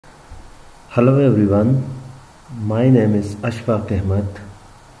Hello everyone, my name is Ashfaq Ahmed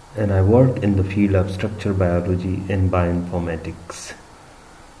and I work in the field of structural biology and bioinformatics.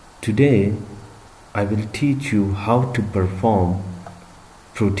 Today I will teach you how to perform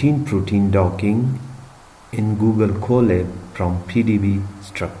protein-protein docking in Google Colab from PDB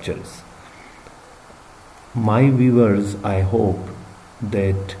structures. My viewers, I hope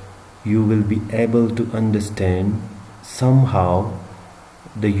that you will be able to understand somehow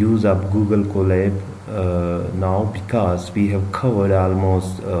the use of Google Colab now, because we have covered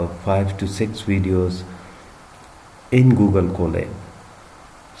almost 5 to 6 videos in Google Colab.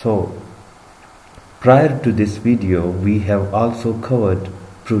 So prior to this video we have also covered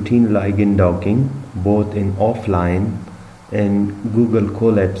protein ligand docking both in offline and Google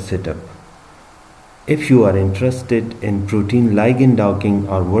Colab setup. If you are interested in protein ligand docking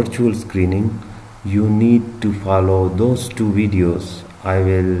or virtual screening, you need to follow those two videos. I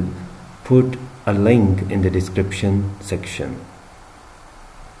will put a link in the description section.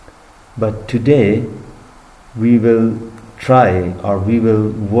 But today we will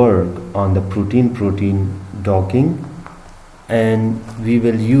work on the protein-protein docking, and we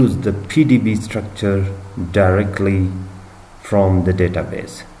will use the PDB structure directly from the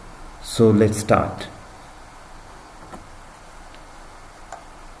database. So let's start.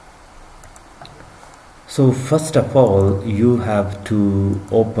 So first of all, you have to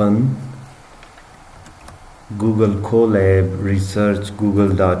open Google Colab, research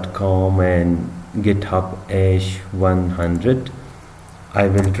google.com and GitHub Ash 100. I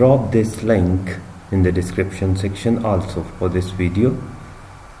will drop this link in the description section also for this video.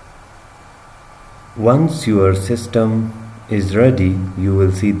 Once your system is ready, you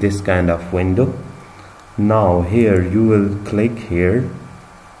will see this kind of window. Now here you will click here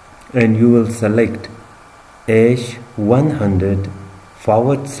and you will select Ash 100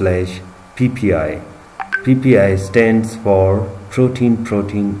 /PPI. PPI stands for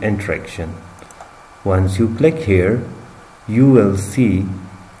protein-protein interaction. Once you click here, you will see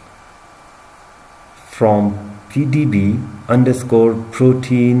from PDB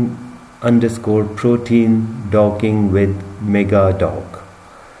 _protein docking with MEGADOCK.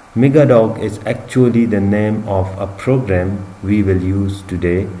 MEGADOCK is actually the name of a program we will use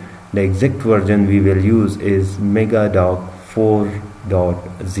today. The exact version we will use is MEGADOCK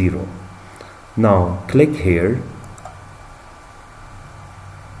 4.0. Now click here.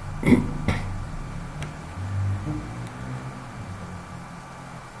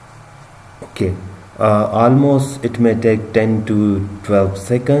 Okay, almost it may take 10 to 12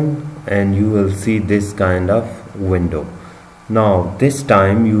 seconds and you will see this kind of window. Now this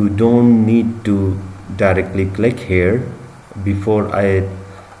time you don't need to directly click here. Before I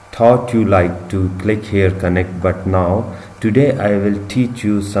thought you like to click here connect, but now today I will teach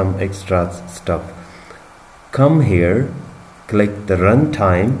you some extra stuff. Come here, click the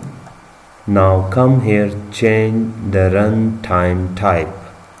runtime. Now come here, change the runtime type.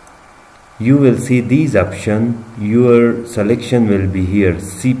 You will see these options. Your selection will be here,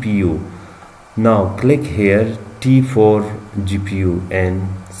 CPU. Now click here T4 GPU and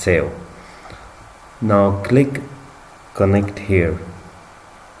save. Now click connect here.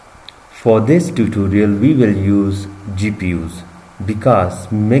 For this tutorial we will use GPUs because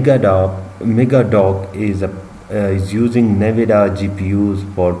MEGADOCK is using NVIDIA GPUs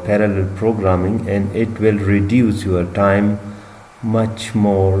for parallel programming, and it will reduce your time much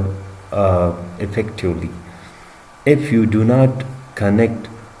more effectively. If you do not connect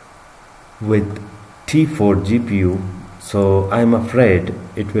with T4 GPU, so I'm afraid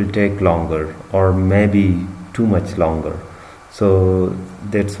it will take longer or maybe too much longer. So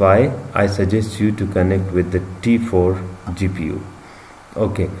that's why I suggest you to connect with the T4 GPU.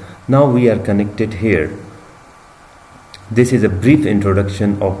 Okay, now we are connected here. This is a brief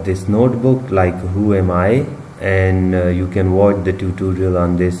introduction of this notebook, like who am I, and you can watch the tutorial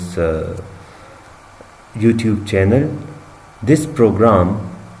on this YouTube channel. This program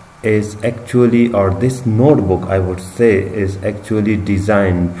is actually, or this notebook I would say, is actually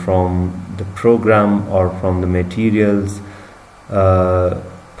designed from the program or from the materials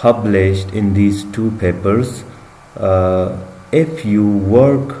published in these two papers. If you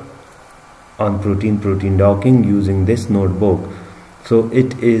work on protein-protein docking using this notebook, so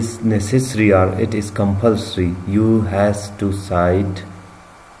it is necessary or it is compulsory you has to cite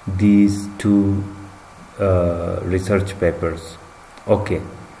these two research papers. Okay,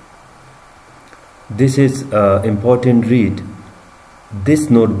 this is important read. This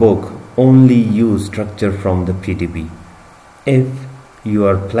notebook only use structure from the PDB. If you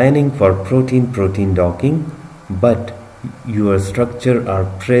are planning for protein-protein docking but your structure are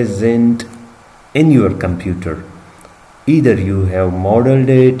present in your computer. Either you have modeled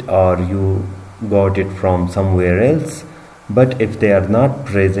it or you got it from somewhere else, but if they are not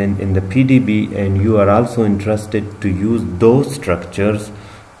present in the PDB and you are also interested to use those structures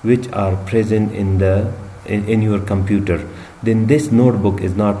which are present in your computer, then this notebook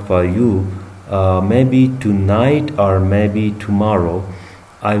is not for you. Maybe tonight or maybe tomorrow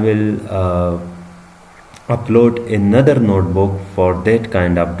I will upload another notebook for that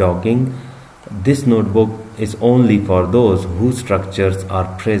kind of docking. This notebook is only for those whose structures are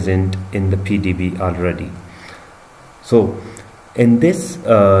present in the PDB already. So in this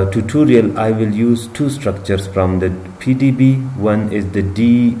tutorial I will use two structures from the PDB. One is the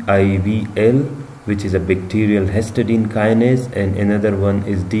DIVL, which is a bacterial histidine kinase, and another one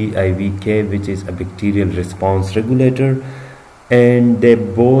is DIVK, which is a bacterial response regulator, and they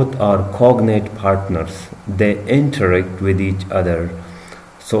both are cognate partners. They interact with each other.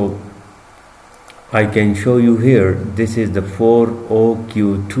 So I can show you here. This is the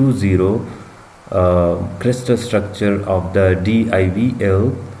 4OQ20 crystal structure of the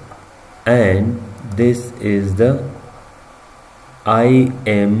DIVL, and this is the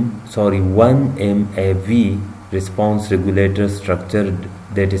 1MAV response regulator structure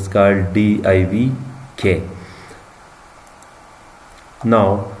that is called DIVK.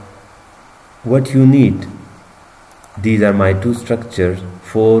 Now what you need, these are my two structures,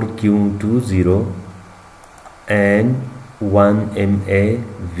 4Q20 and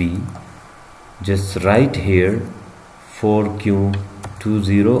 1MAV. Just write here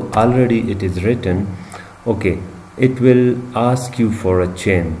 4Q20, already it is written. Okay, it will ask you for a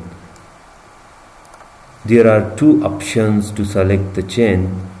chain. There are two options to select the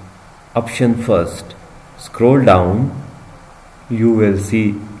chain. Option first, scroll down, you will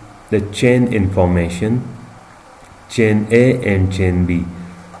see the chain information, chain A and chain B,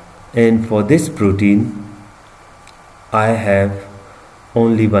 and for this protein I have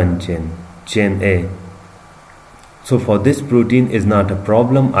only one chain, chain A. So for this protein is not a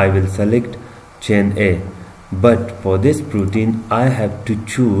problem, I will select chain A. But for this protein I have to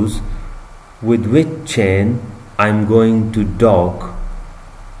choose with which chain I am going to dock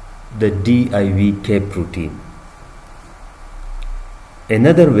the DIVK protein.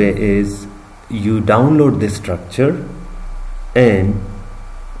 Another way is you download this structure and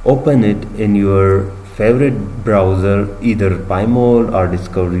open it in your favorite browser, either PyMol or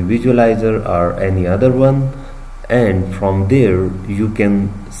Discovery Visualizer or any other one, and from there you can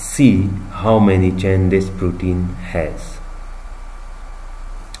see how many chain this protein has.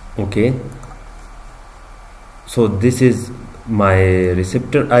 Okay, so this is my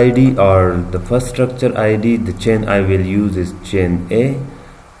receptor ID or the first structure ID. The chain I will use is chain A.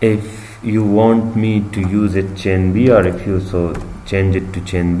 If you want me to use it chain B, or if you so change it to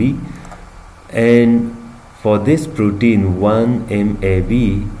chain B. And for this protein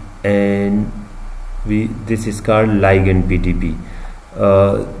 1MAV, and this is called ligand PDB.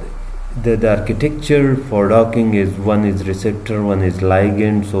 The architecture for docking is one is receptor, one is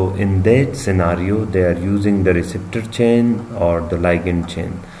ligand. So in that scenario they are using the receptor chain or the ligand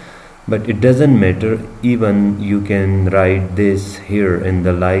chain, but it doesn't matter. Even you can write this here in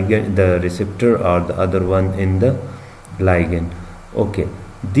the ligand, the receptor, or the other one in the ligand. Okay,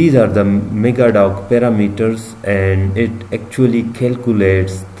 these are the MEGADOCK parameters, and it actually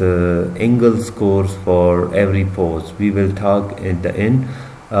calculates the angle scores for every pose. We will talk at the end.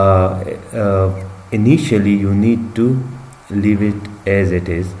 Initially you need to leave it as it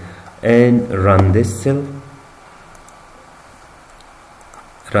is and run this cell.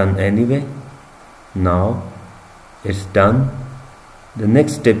 Run anyway. Now it's done. The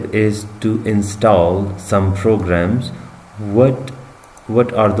next step is to install some programs. What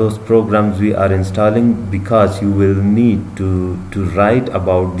are those programs we are installing? Because you will need to write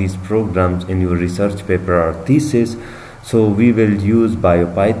about these programs in your research paper or thesis. So we will use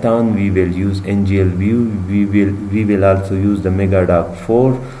BioPython, we will use NGLView, we will also use the MEGADOCK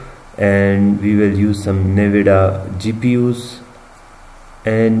 4, and we will use some NVIDIA GPUs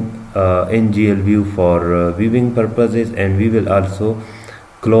and NGLView for viewing purposes, and we will also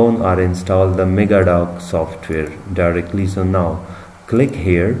clone or install the MEGADOCK software directly. So now click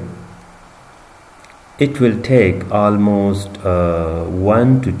here. It will take almost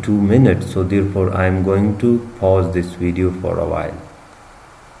 1 to 2 minutes, so therefore I am going to pause this video for a while.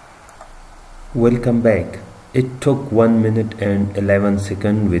 Welcome back. It took 1 minute and 11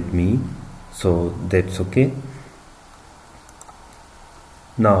 seconds with me, so that's okay.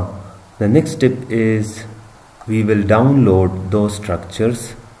 Now the next step is we will download those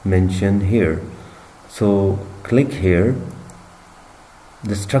structures mentioned here. So click here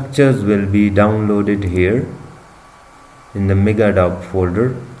The structures will be downloaded here in the MEGADOCK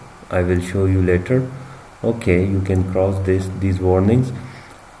folder. I will show you later. Okay, you can cross these warnings.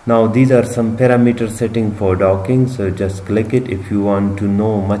 Now these are some parameter setting for docking, so just click it. If you want to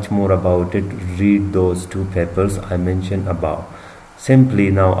know much more about it, read those 2 papers I mentioned above. Simply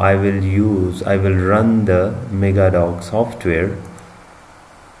now I will run the MEGADOCK software.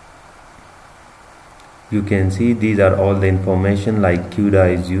 You can see these are all the information like CUDA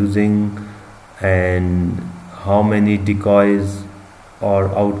is using and how many decoys or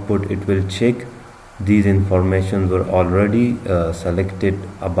output it will check. These informations were already selected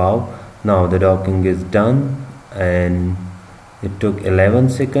above. Now the docking is done and it took 11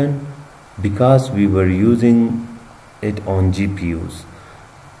 seconds because we were using it on GPUs.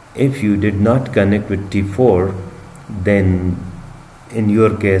 If you did not connect with T4, then in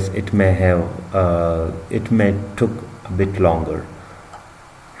your case it may took a bit longer.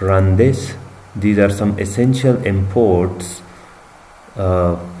 Run this. These are some essential imports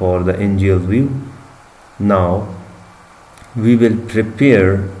for the NGL view. Now we will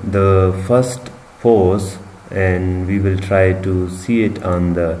prepare the first pose and we will try to see it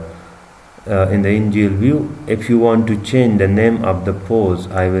on the in the NGL view. If you want to change the name of the pose,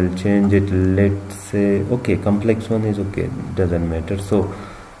 I will change it. Let's say okay, complex one is okay, doesn't matter. So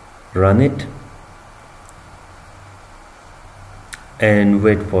run it and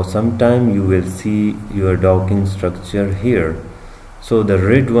wait for some time. You will see your docking structure here. So the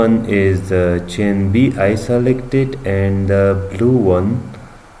red one is the chain B I selected, and the blue one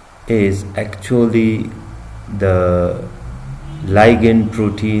is actually the ligand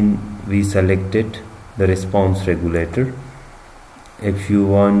protein we selected, the response regulator. If you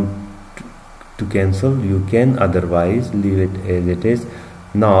want to cancel, you can, otherwise leave it as it is.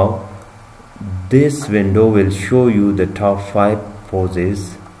 Now this window will show you the top 5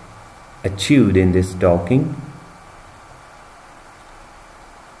 poses achieved in this docking.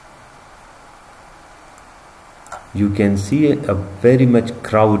 You can see a very much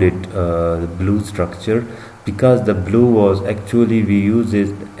crowded blue structure because the blue was actually we used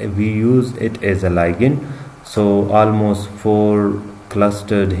it as a ligand. So almost 4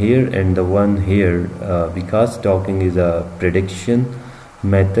 clustered here and the one here because docking is a prediction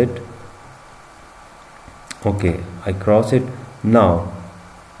method. Okay, I cross it. Now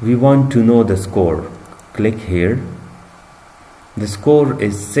we want to know the score. Click here. The score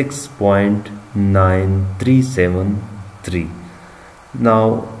is 6.9373.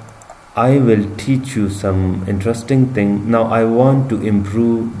 Now I will teach you some interesting thing. Now I want to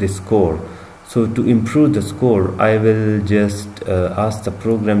improve the score. So to improve the score, I will just ask the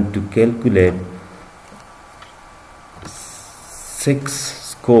program to calculate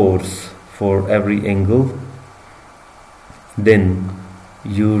 6 scores for every angle. Then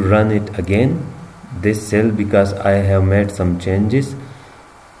you run it again, this cell, because I have made some changes.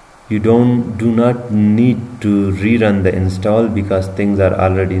 You do not need to rerun the install because things are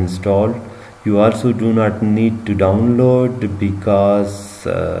already installed. You also do not need to download because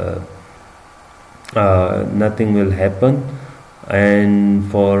nothing will happen. And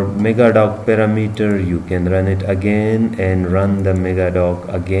for MEGADOCK parameter, you can run it again and run the MEGADOCK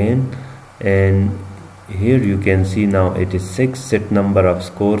again, and here you can see now it is 6 set number of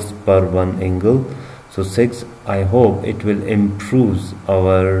scores per one angle. So 6. I hope it will improve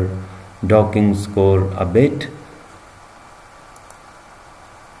our docking score a bit,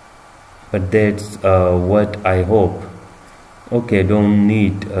 but that's what I hope. Okay, don't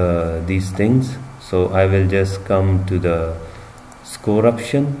need these things, so I will just come to the score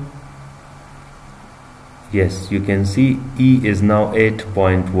option. Yes, you can see E is now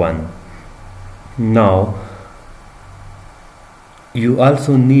 8.1. Now you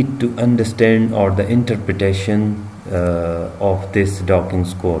also need to understand or the interpretation of this docking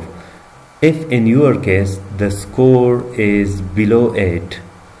score. If in your case the score is below 8,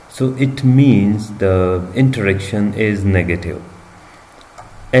 so it means the interaction is negative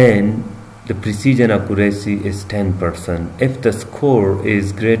and the precision accuracy is 10%. If the score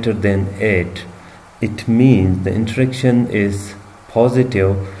is greater than 8, it means the interaction is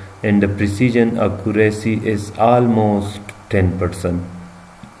positive and the precision accuracy is almost 10%.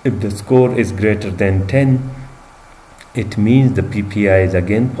 If the score is greater than 10, it means the PPI is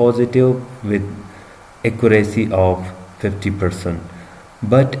again positive with accuracy of 50%.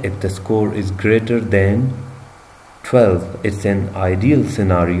 But if the score is greater than 12, it's an ideal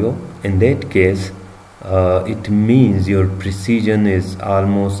scenario. In that case, it means your precision is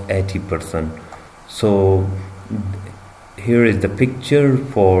almost 80%. So here is the picture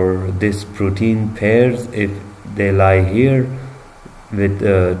for this protein pairs. If they lie here, with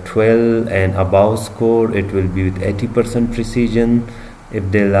 12 and above score, it will be with 80% precision. If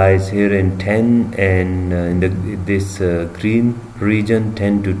they lies here in 10 and in this green region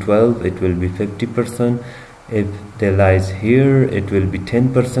 10 to 12, it will be 50%. If they lies here, it will be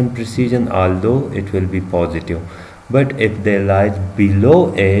 10% precision, although it will be positive. But if they lies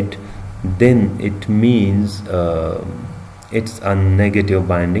below it, then it means it's a negative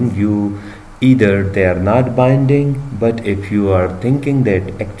binding. Either they are not binding, but if you are thinking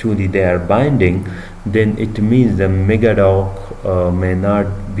that actually they are binding, then it means the MEGADOCK may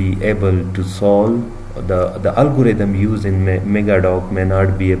not be able to solve, the algorithm used in MEGADOCK may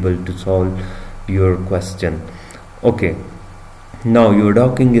not be able to solve your question. Okay, now your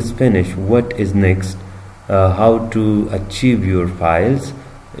docking is finished. What is next? How to achieve your files?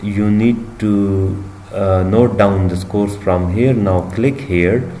 You need to note down the scores from here. Now click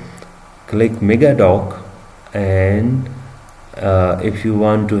here, click MEGADOCK, and if you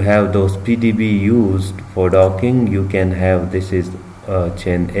want to have those PDB used for docking, you can have, this is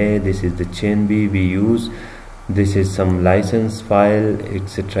chain A, this is the chain B we use, this is some license file,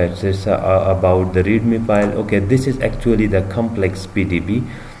 etc, etc, about the readme file. Okay, this is actually the complex PDB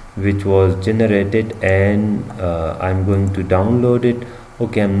which was generated, and I'm going to download it.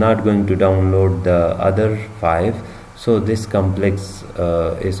 Okay, I'm not going to download the other 5. So this complex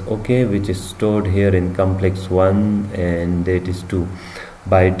is okay, which is stored here in complex 1, and that is 2.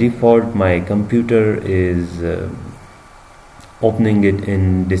 By default my computer is opening it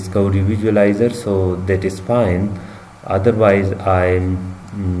in Discovery Visualizer, so that is fine. Otherwise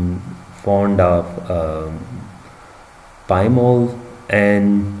I'm fond of Pymol,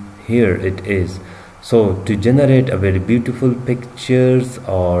 and here it is. So to generate a very beautiful pictures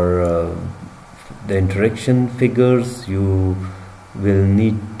or the interaction figures, you will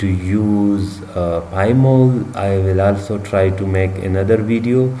need to use Pymol. I will also try to make another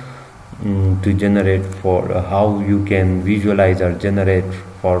video to generate for how you can visualize or generate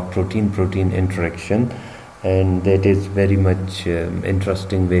for protein-protein interaction, and that is very much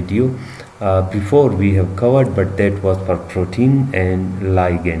interesting video. Before we have covered, but that was for protein and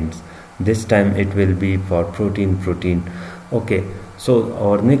ligands. This time it will be for protein-protein. Okay, so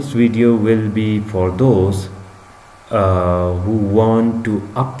our next video will be for those who want to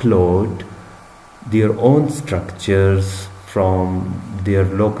upload their own structures from their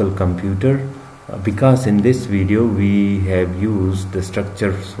local computer, because in this video we have used the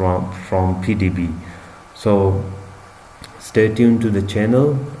structures from PDB. So stay tuned to the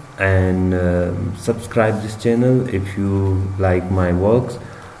channel and subscribe this channel if you like my works,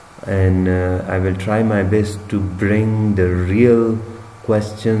 and I will try my best to bring the real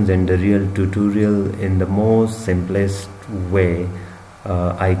questions and the real tutorial in the most simplest way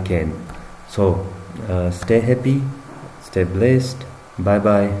I can. So stay happy, stay blessed. Bye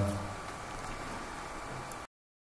bye.